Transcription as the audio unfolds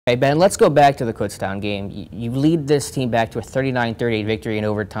Hey Ben, let's go back to the Kutztown game. You lead this team back to a 39-38 victory in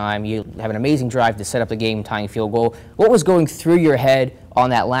overtime. You have an amazing drive to set up the game-tying field goal. What was going through your head on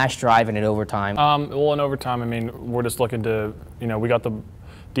that last drive and in overtime? Well, in overtime, I mean, we're just looking to, we got the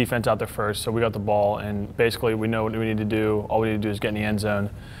defense out there first, so we got the ball, and basically we know what we need to do. All we need to do is get in the end zone.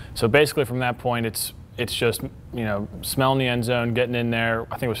 So basically from that point, it's just, smelling the end zone, getting in there.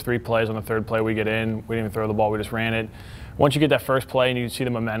 I think it was 3 plays. On the 3rd play, we get in. We didn't even throw the ball. We just ran it. Once you get that first play and you see the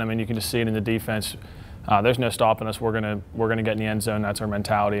momentum and you can just see it in the defense, there's no stopping us. We're gonna get in the end zone. That's our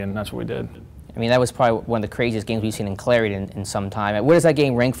mentality, and that's what we did. I mean, that was probably one of the craziest games we've seen in Clarion in some time. Where does that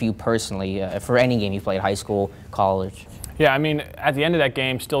game rank for you personally, for any game you played, high school, college? Yeah, I mean, at the end of that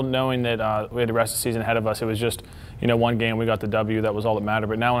game, still knowing that we had the rest of the season ahead of us, it was just, one game, we got the W, that was all that mattered.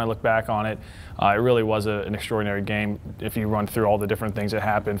 But now when I look back on it, it really was an extraordinary game. If you run through all the different things that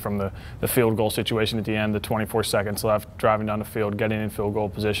happened, from the field goal situation at the end, the 24 seconds left, driving down the field, getting in field goal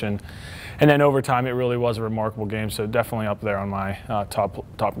position, and then overtime, it really was a remarkable game. So definitely up there on my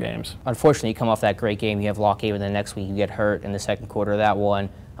top games. Unfortunately, you come off that great game. You have Lock Haven the next week. You get hurt in the 2nd quarter of that one.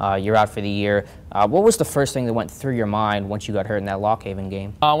 You're out for the year. What was the first thing that went through your mind once you got hurt in that Lock Haven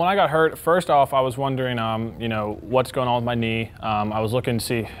game? When I got hurt, first off, I was wondering, what's going on with my knee. I was looking to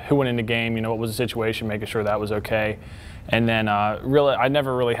see who went in the game, what was the situation, making sure that was okay. And then really, I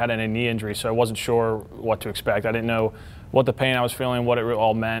never really had any knee injury, so I wasn't sure what to expect. I didn't know what the pain I was feeling, what it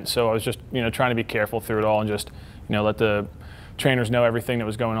all meant. So I was just, trying to be careful through it all and just, let the trainers know everything that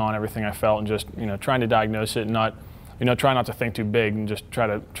was going on, everything I felt, and just, trying to diagnose it and not, try not to think too big and just try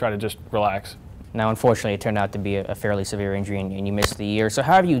to just relax. Now, unfortunately, it turned out to be a fairly severe injury, and you missed the year. So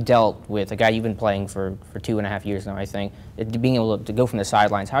how have you dealt with a guy you've been playing for 2.5 years now, I think, being able to go from the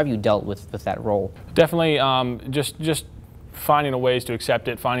sidelines? How have you dealt with that role? Definitely just finding ways to accept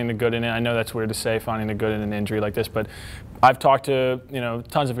it, finding the good in it. I know that's weird to say, finding the good in an injury like this, but I've talked to,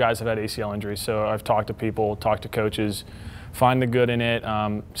 tons of guys have had ACL injuries, so I've talked to people, talked to coaches. Find the good in it.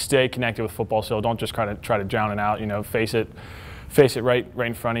 Stay connected with football. So don't just try to drown it out. Face it right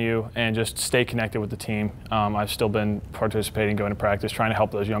in front of you, and just stay connected with the team. I've still been participating, going to practice, trying to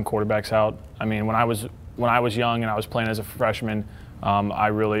help those young quarterbacks out. I mean, when I was young and I was playing as a freshman,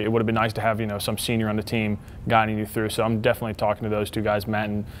 it would have been nice to have some senior on the team guiding you through. So I'm definitely talking to those 2 guys, Matt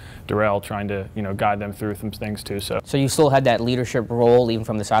and Darrell, trying to guide them through some things too. So you still had that leadership role even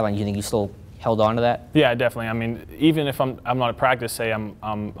from the sideline. You think you still held on to that? Yeah, definitely. I mean, even if I'm not at practice, say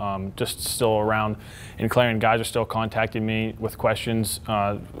I'm just still around in Clarion, guys are still contacting me with questions,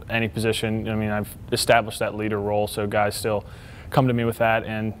 any position. I mean, I've established that leader role, so guys still come to me with that.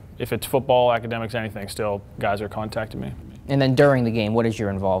 And if it's football, academics, anything, still guys are contacting me. And then during the game, what is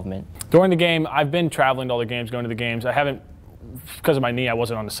your involvement? During the game, I've been traveling to all the games, going to the games. I haven't, because of my knee, I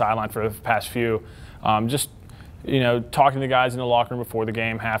wasn't on the sideline for the past few. Just, talking to the guys in the locker room before the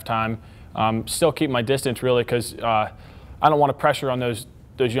game, halftime. Still keep my distance, really, because I don't want to pressure on those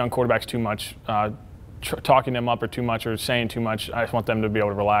young quarterbacks too much, talking them up or too much or saying too much. I just want them to be able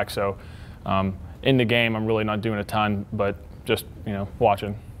to relax. So in the game, I'm really not doing a ton, but just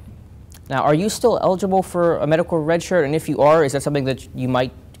watching. Now, are you still eligible for a medical red shirt? And if you are, is that something that you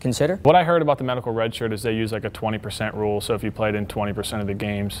might consider? What I heard about the medical red shirt is they use like a 20% rule. So if you played in 20% of the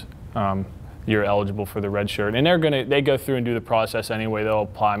games, you're eligible for the red shirt. And they go through and do the process anyway. They'll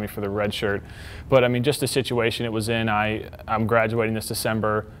apply me for the red shirt. But I mean, just the situation it was in, I'm graduating this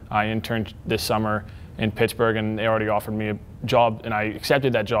December. I interned this summer in Pittsburgh, and they already offered me a job, and I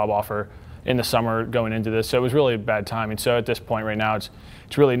accepted that job offer in the summer going into this. So it was really a bad timing. So at this point right now, it's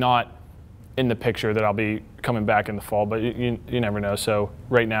really not in the picture that I'll be coming back in the fall, but you never know. So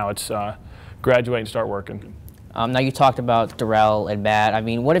right now it's graduate and start working. Now you talked about Darrell and Matt. I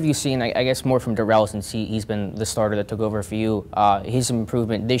mean, what have you seen, I guess, more from Darrell since he's been the starter that took over for you, his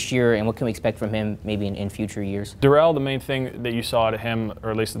improvement this year, and what can we expect from him maybe in future years? Darrell, the main thing that you saw to him,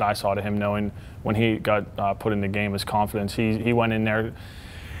 or at least that I saw to him, knowing when he got put in the game, was confidence. He went in there.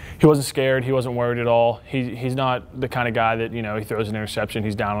 He wasn't scared. He wasn't worried at all. He's not the kind of guy that he throws an interception,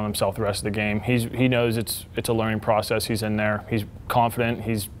 he's down on himself the rest of the game. He knows it's a learning process. He's in there. He's confident.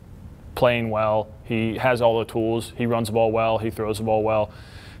 He's playing well. He has all the tools. He runs the ball well. He throws the ball well.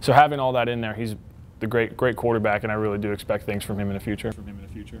 So having all that in there, he's the great quarterback, and I really do expect things from him in the future.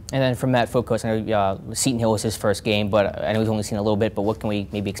 And then from Matt Fiscus, I know Seton Hill was his first game, but I know he's only seen a little bit, but what can we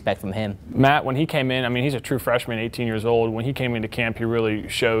maybe expect from him? Matt, when he came in, I mean, he's a true freshman, 18 years old. When he came into camp, he really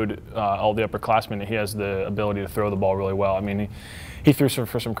showed all the upperclassmen that he has the ability to throw the ball really well. I mean, he threw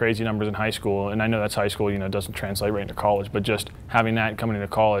for some crazy numbers in high school, and I know that's high school, doesn't translate right into college, but just having that coming into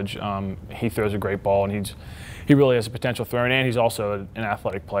college, he throws a great ball, and he really has a potential thrower, and he's also an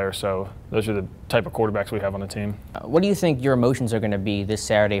athletic player. So those are the type of quarterbacks we have on the team. What do you think your emotions are going to be this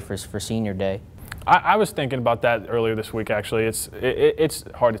Saturday for Senior Day? I was thinking about that earlier this week. Actually, it's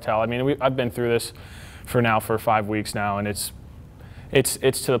hard to tell. I mean, I've been through this for 5 weeks now, and it's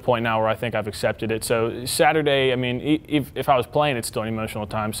to the point now where I think I've accepted it. So Saturday, I mean, if I was playing, it's still an emotional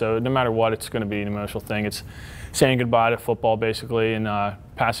time. So no matter what, it's going to be an emotional thing. It's saying goodbye to football, basically, and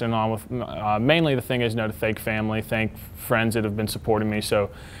passing it on with mainly the thing is, to thank family, thank friends that have been supporting me. So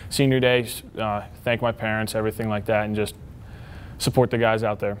Senior Day, thank my parents, everything like that, and just support the guys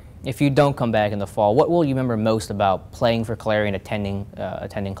out there. If you don't come back in the fall, what will you remember most about playing for Clarion, attending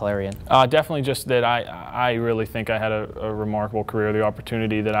Clarion? Definitely just that I really think I had a remarkable career. The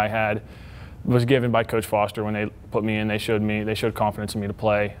opportunity that I had was given by Coach Foster when they put me in. They showed confidence in me to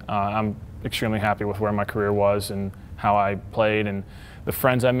play. I'm extremely happy with where my career was and how I played, and the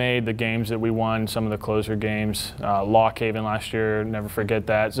friends I made, the games that we won, some of the closer games. Lock Haven last year, never forget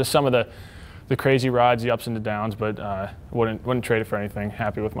that. It's just some of the crazy rides, the ups and the downs, but wouldn't trade it for anything.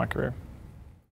 Happy with my career.